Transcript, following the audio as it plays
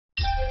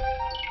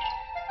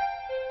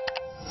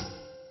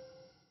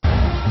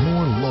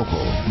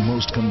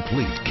most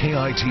complete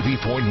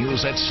KITV4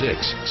 News at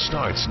 6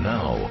 starts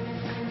now.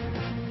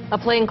 A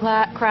plane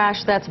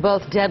crash that's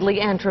both deadly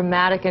and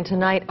dramatic, and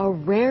tonight a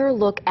rare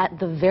look at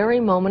the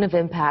very moment of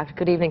impact.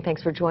 Good evening.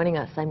 Thanks for joining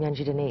us. I'm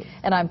Yanji Denise.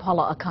 And I'm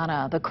Paula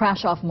Akana. The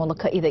crash off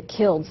Molokai that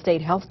killed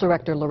State Health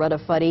Director Loretta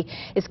Fuddy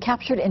is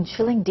captured in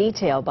chilling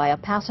detail by a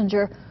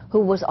passenger who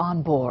was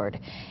on board.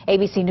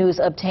 ABC News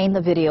obtained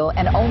the video,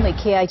 and only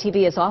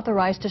KITV is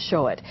authorized to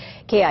show it.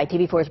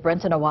 KITV4's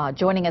Brenton Awad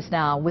joining us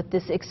now with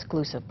this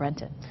exclusive.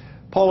 Brenton.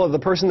 Paula, the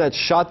person that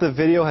shot the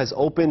video has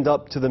opened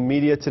up to the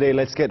media today.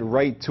 Let's get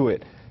right to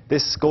it.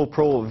 This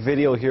GoPro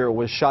video here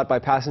was shot by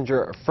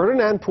passenger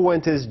Ferdinand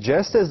Puentes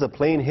just as the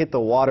plane hit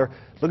the water.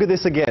 Look at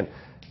this again.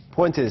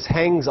 Puentes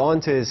hangs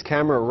onto his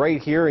camera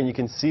right here, and you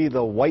can see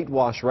the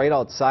whitewash right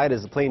outside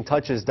as the plane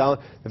touches down.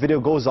 The video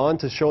goes on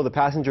to show the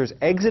passengers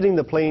exiting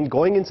the plane,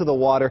 going into the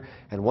water,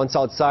 and once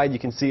outside you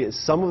can see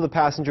some of the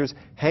passengers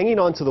hanging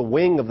onto the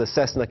wing of the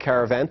Cessna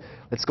Caravan.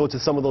 Let's go to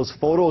some of those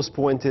photos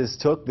Puentes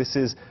took. This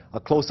is a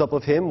close-up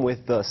of him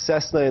with the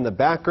Cessna in the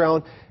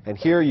background, and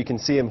here you can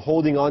see him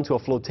holding onto a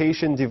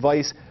flotation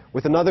device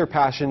with another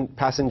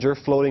passenger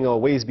floating a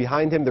ways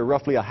behind him. They're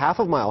roughly a half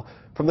a mile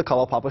from the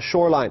Kalaupapa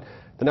shoreline.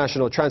 The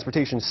National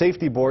Transportation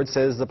Safety Board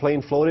says the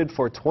plane floated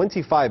for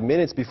 25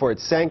 minutes before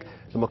it sank.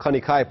 The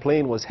Molokai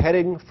plane was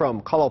heading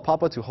from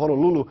Kalaupapa to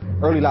Honolulu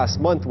early last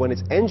month when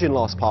its engine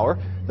lost power.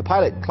 The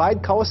pilot,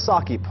 Clyde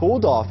Kawasaki,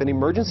 pulled off an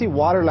emergency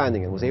water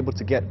landing and was able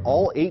to get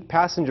all 8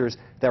 passengers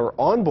that were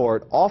on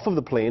board off of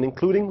the plane,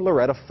 including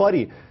Loretta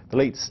Fuddy. The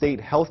late state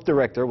health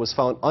director was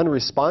found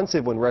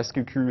unresponsive when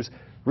rescue crews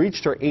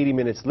reached her 80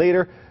 minutes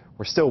later.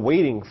 We're still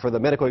waiting for the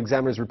medical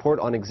examiner's report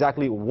on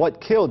exactly what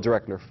killed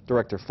Director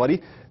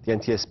Fuddy. The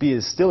NTSB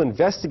is still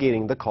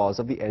investigating the cause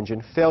of the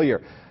engine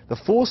failure. The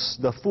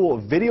full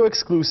video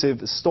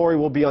exclusive story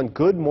will be on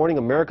Good Morning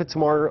America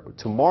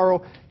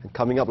tomorrow, and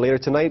coming up later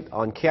tonight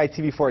on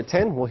KITV4 at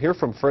 10, we'll hear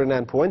from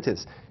Ferdinand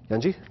Puentes.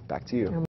 Yanji, back to you.